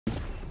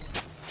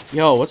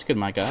Yo, what's good,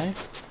 my guy?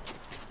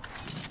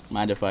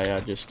 Mind if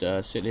I just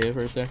sit here for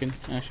a second,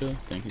 actually?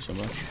 Thank you so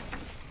much.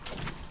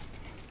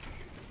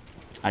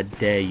 I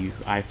dare you.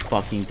 I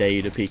fucking dare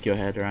you to peek your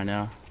head right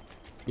now.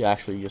 You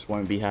actually just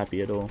won't be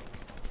happy at all.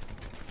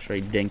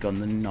 Straight dink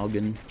on the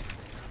noggin.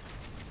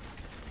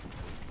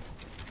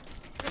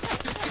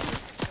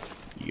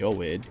 You're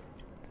weird.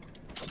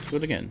 Do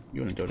it again.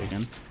 You wanna do it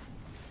again?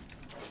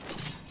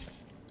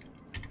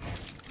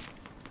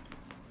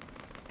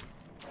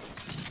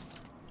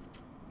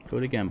 Do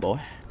it again, boy.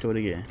 Do it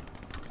again.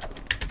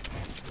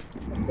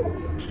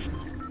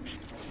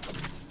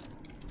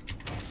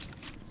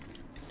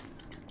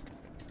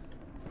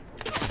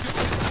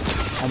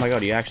 Oh my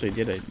god, he actually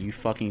did it. You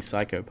fucking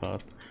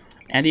psychopath.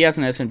 And he has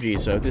an SMG,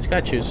 so if this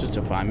guy chooses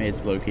to find me,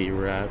 it's low-key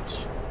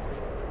wrapped.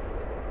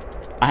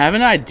 I have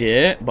an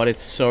idea, but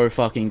it's so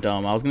fucking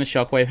dumb. I was gonna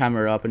shockwave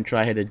hammer up and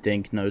try hit a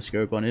dink no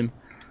scope on him.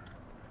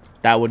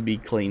 That would be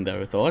clean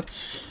though.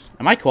 Thoughts?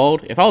 Am I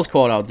cold? If I was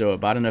cold, I'll do it,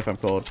 but I don't know if I'm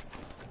cold.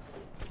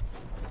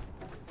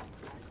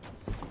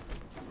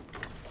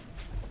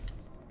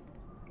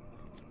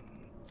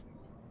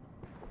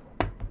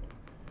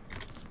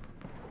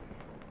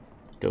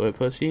 Do it,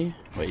 pussy.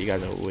 Wait, you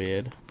guys are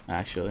weird,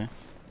 actually.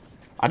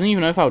 I don't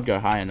even know if I would go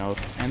high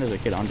enough. And there's a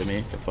kid under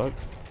me. The fuck?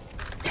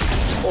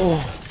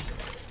 Oh!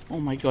 Oh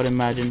my god,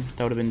 imagine.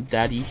 That would have been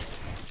daddy.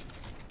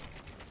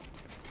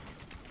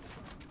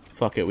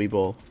 Fuck it, we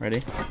ball.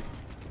 Ready?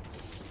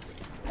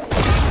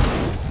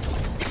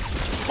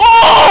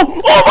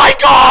 Oh! Oh my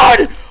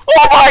god!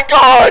 Oh my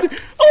god!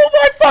 Oh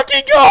my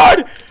fucking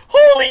god!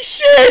 Holy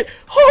shit!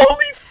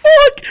 Holy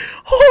fuck!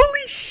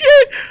 Holy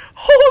shit!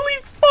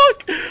 Holy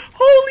fuck!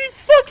 Holy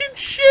fucking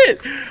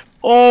shit!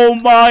 Oh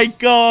my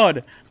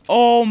god!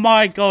 Oh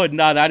my god!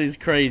 Nah, that is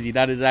crazy.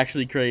 That is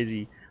actually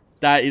crazy.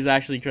 That is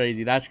actually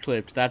crazy. That's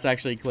clipped. That's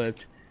actually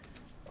clipped.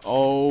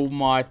 Oh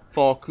my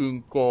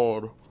fucking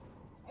god.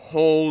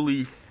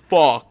 Holy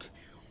fuck.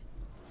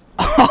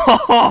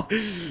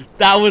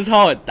 That was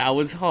hot. That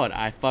was hot.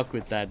 I fuck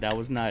with that. That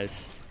was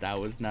nice. That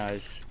was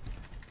nice.